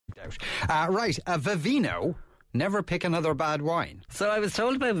Right, a Vivino. Never pick another bad wine. So I was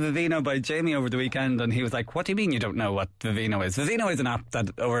told about Vivino by Jamie over the weekend, and he was like, what do you mean you don't know what Vivino is? Vivino is an app that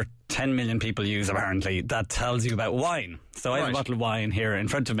over 10 million people use, apparently, that tells you about wine. So I have a bottle of wine here in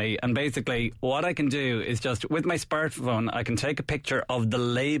front of me, and basically what I can do is just, with my smartphone, I can take a picture of the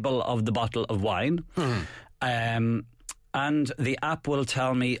label of the bottle of wine, and the app will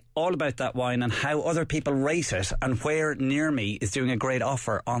tell me all about that wine and how other people rate it and where near me is doing a great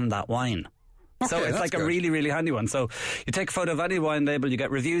offer on that wine. So it's like a really, really handy one. So you take a photo of any wine label, you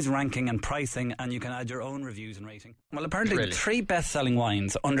get reviews, ranking and pricing, and you can add your own reviews and rating. Well, apparently the 3 best-selling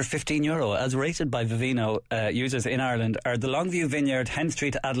wines under €15, as rated by Vivino users in Ireland, are the Longview Vineyard, Hen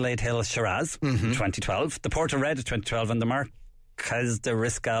Street, Adelaide Hill Shiraz, 2012, the Porto Red of 2012, and the Marqués de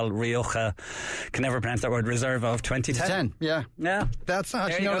Riscal Rioja, can never pronounce that word, Reserva of 2010. Yeah. Yeah. That's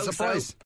actually not a surprise.